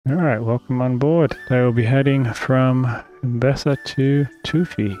Alright, welcome on board. Today we'll be heading from Mbesa to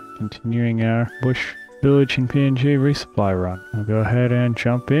Tufi, continuing our bush village in PNG resupply run. I'll go ahead and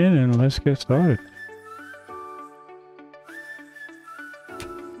jump in and let's get started.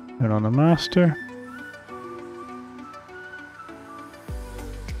 Turn on the master.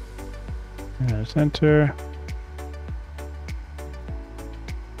 There's enter.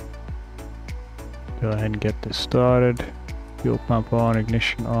 Go ahead and get this started. Fuel pump on,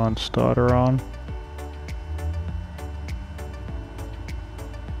 ignition on, starter on.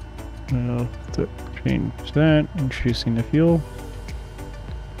 Well, 13%, introducing the fuel.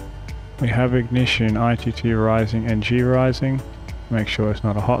 We have ignition, ITT rising and G rising. Make sure it's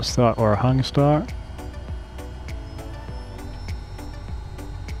not a hot start or a hung start.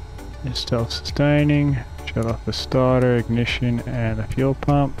 It's self-sustaining. Shut off the starter, ignition and the fuel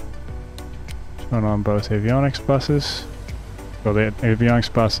pump. Turn on both avionics buses. Well, the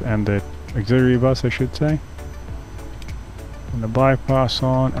avionics bus and the auxiliary bus, I should say. And the bypass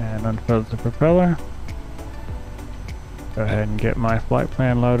on and unfurl the propeller. Go ahead and get my flight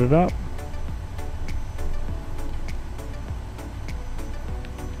plan loaded up.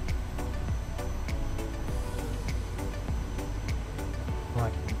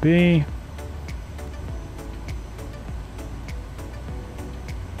 Flight B.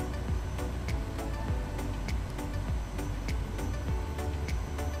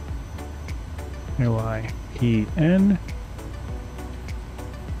 LIPN.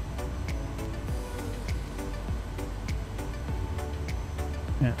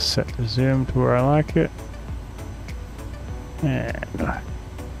 And set the zoom to where I like it. And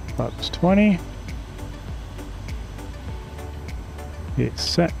plus 20. It's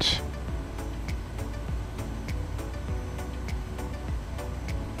set.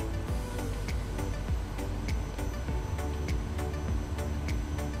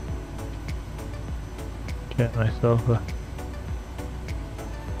 Get myself a...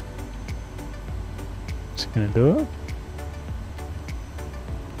 It's gonna do it.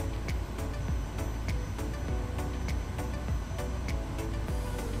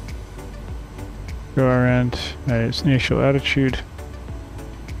 Go around at its initial attitude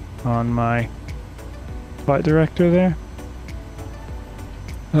on my flight director there.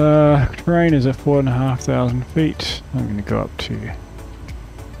 Terrain is at 4,500 feet. I'm gonna go up to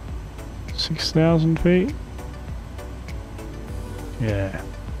 6,000 feet. Yeah.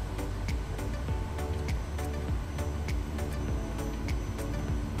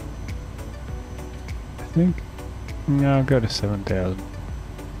 I think. No, I'll go to 7,000.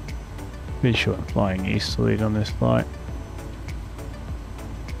 Pretty sure I'm flying easterly on this flight.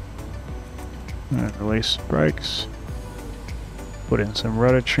 And release the brakes. Put in some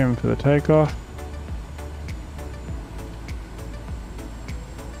rudder trim for the takeoff.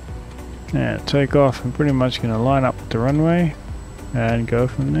 And take off. I'm pretty much going to line up with the runway and go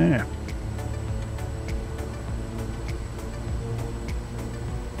from there.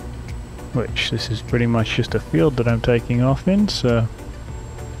 Which this is pretty much just a field that I'm taking off in, so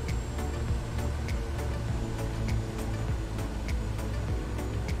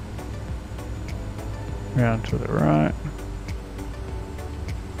round to the right.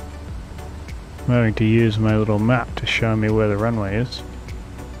 I'm having to use my little map to show me where the runway is.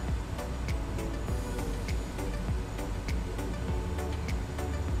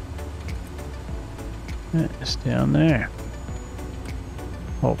 It's down there.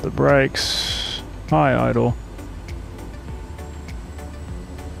 Hold the brakes. High idle.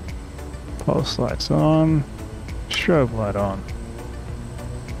 Pulse lights on. Strobe light on.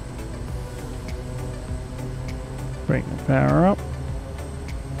 Bring the power up.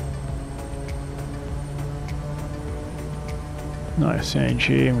 Nice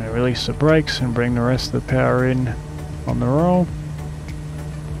energy. I'm going to release the brakes and bring the rest of the power in on the roll.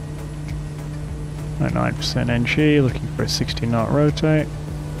 9% NG, looking for a 60 knot rotate.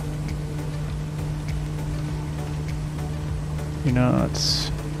 60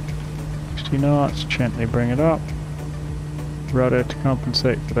 knots. 60 knots, gently bring it up. Rudder to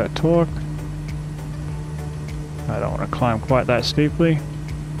compensate for that torque. I don't want to climb quite that steeply.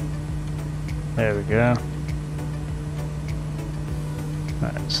 There we go.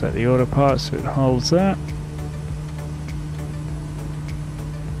 Right, set the autopilot so it holds that.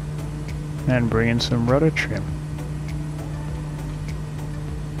 And bring in some rudder trim.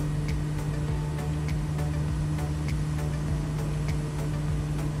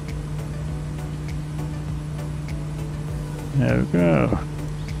 There we go.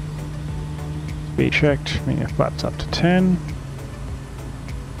 Speed checked, bring the flaps up to 10.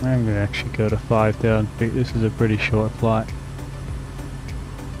 I'm going to actually go to 5,000 feet. This is a pretty short flight.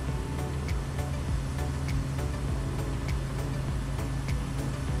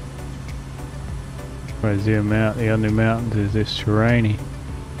 If I zoom out, the other mountains is this terrain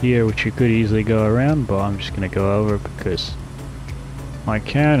here, which you could easily go around, but I'm just going to go over it because I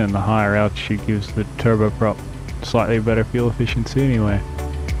can, and the higher altitude gives the turboprop slightly better fuel efficiency anyway.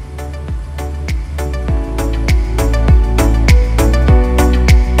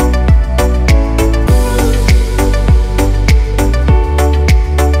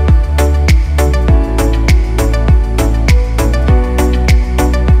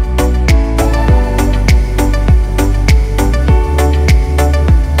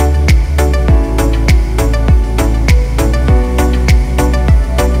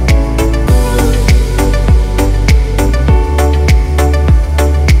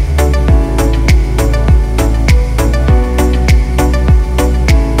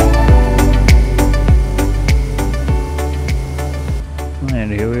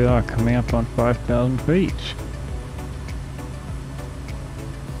 And here we are, coming up on 5,000 feet.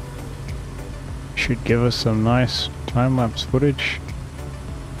 Should give us some nice time-lapse footage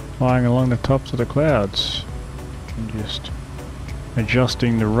flying along the tops of the clouds. And just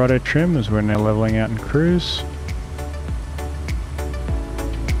adjusting the rudder trim as we're now leveling out in cruise.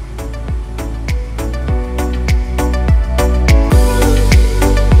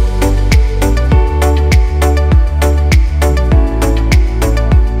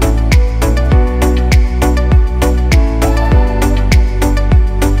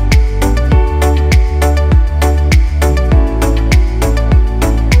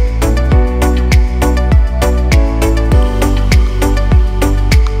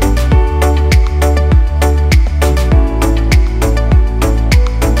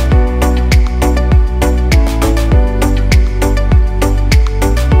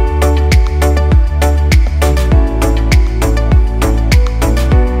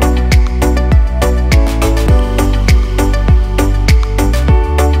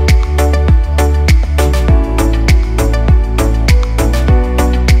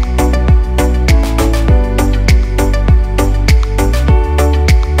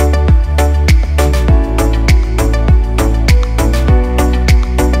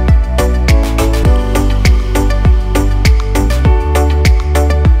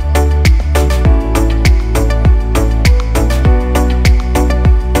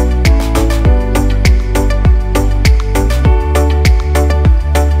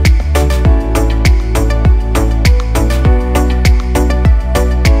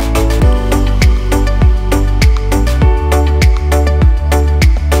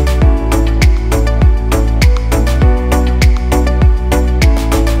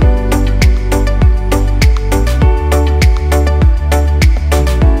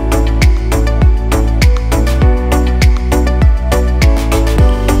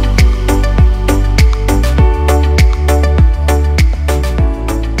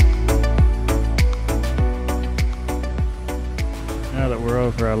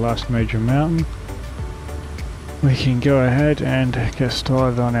 Our last major mountain, we can go ahead and get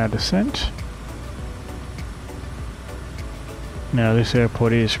started on our descent. Now this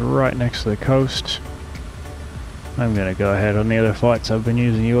airport is right next to the coast. I'm going to go ahead. On the other flights I've been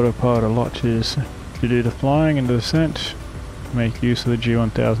using the autopilot a lot to do the flying and the descent, make use of the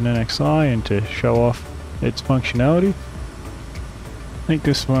G1000NXI and to show off its functionality. I think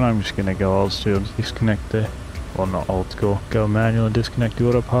this one I'm just going to go old school, disconnect the, well not old school, go manual and disconnect the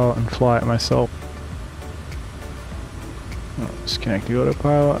autopilot and fly it myself. Disconnect the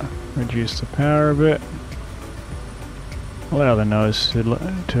autopilot, reduce the power a bit, allow the nose to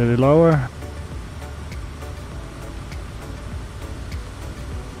lower.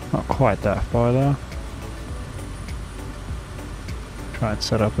 Not quite that far though. Try and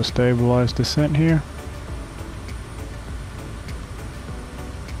set up a stabilized descent here.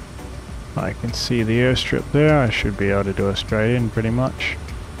 I can see the airstrip there. I should be able to do a straight in pretty much.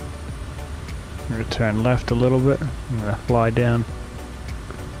 I'm going to turn left a little bit. I'm going to fly down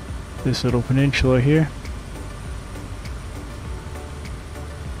this little peninsula here.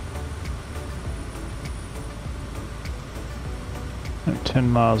 I'm 10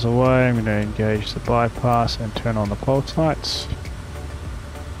 miles away. I'm going to engage the bypass and turn on the pulse lights.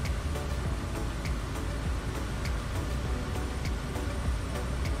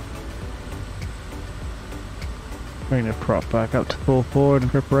 Bring the prop back up to full forward in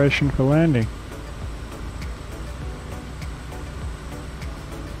preparation for landing.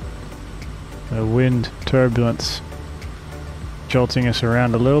 The wind turbulence jolting us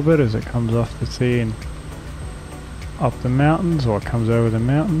around a little bit as it comes off the sea and up the mountains, or comes over the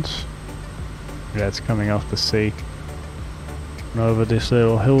mountains. Yeah, it's coming off the sea and over these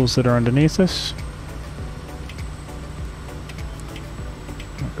little hills that are underneath us.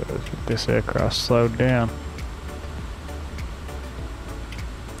 That goes this aircraft slowed down.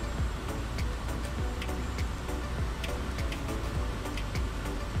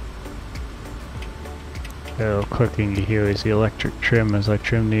 The little clicking you hear is the electric trim as I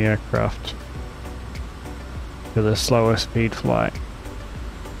trim the aircraft to the slower speed flight.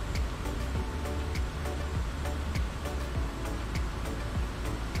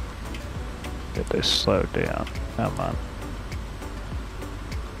 Get this slowed down. Come on.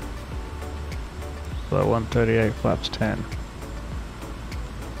 Slow 138 flaps 10.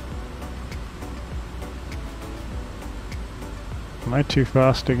 Am I too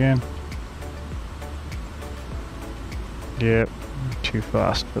fast again? Yep, too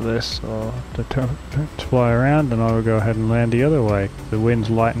fast for this, so I'll have to fly around and I will go ahead and land the other way. The wind's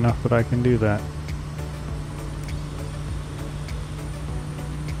light enough that I can do that.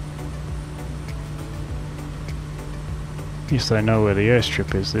 At least I know where the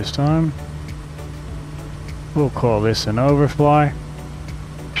airstrip is this time. We'll call this an overfly.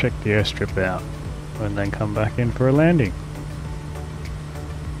 Check the airstrip out and then come back in for a landing.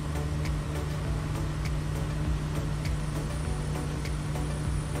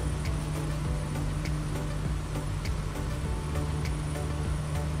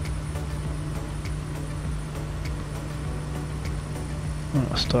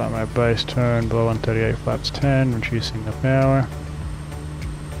 I'll start my base turn below 138 flaps 10, reducing the power.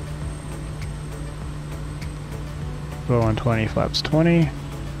 Below 120 flaps 20.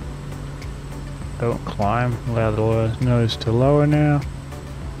 Don't climb, allow the nose to lower now.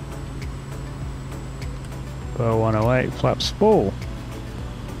 Below 108 flaps full.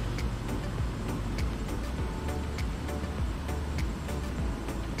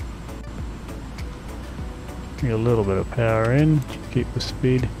 Get a little bit of power in, keep the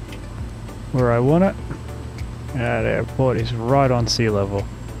speed where I want it. That airport is right on sea level.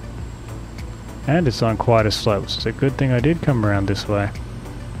 And it's on quite a slope, so it's a good thing I did come around this way.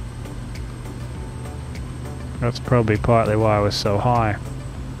 That's probably partly why I was so high.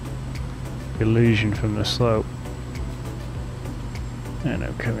 Illusion from the slope. And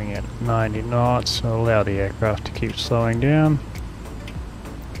I'm coming in at 90 knots, so I'll allow the aircraft to keep slowing down.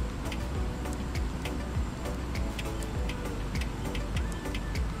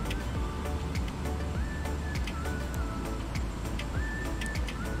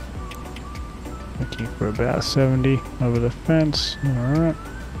 Looking for about 70 over the fence. Alright.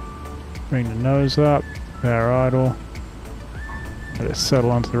 Bring the nose up, power idle. Let it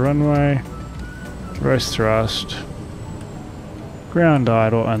settle onto the runway. Reverse thrust. Ground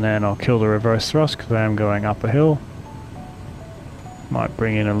idle, and then I'll kill the reverse thrust because I am going up a hill. Might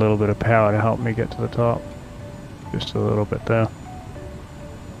bring in a little bit of power to help me get to the top. Just a little bit there.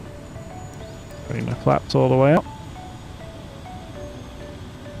 Bring the flaps all the way up.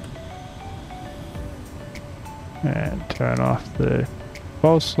 And turn off the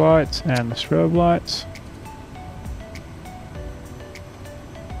pulse lights and the strobe lights.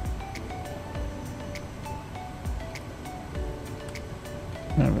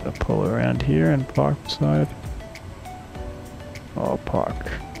 I'm going to pull around here and park beside. I'll park.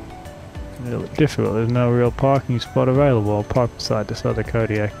 A little bit difficult, there's no real parking spot available. I'll park beside this other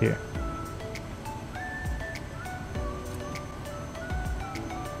Kodiak here.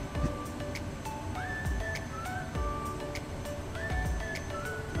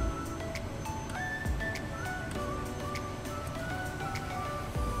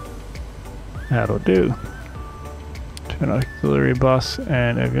 That'll do. Turn on auxiliary bus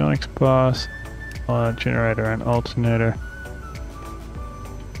and avionics bus, generator and alternator.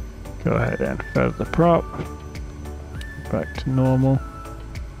 Go ahead and feather the prop. Back to normal.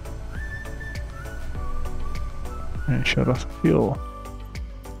 And shut off the fuel.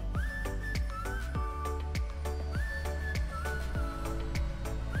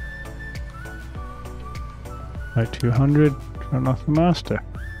 By 200, turn off the master.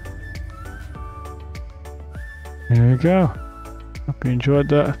 There we go. Hope you enjoyed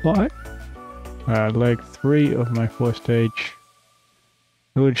that flight. Leg 3 of my 4-stage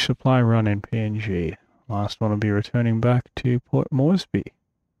village supply run in PNG. Last one will be returning back to Port Moresby.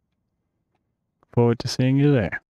 Forward to seeing you there.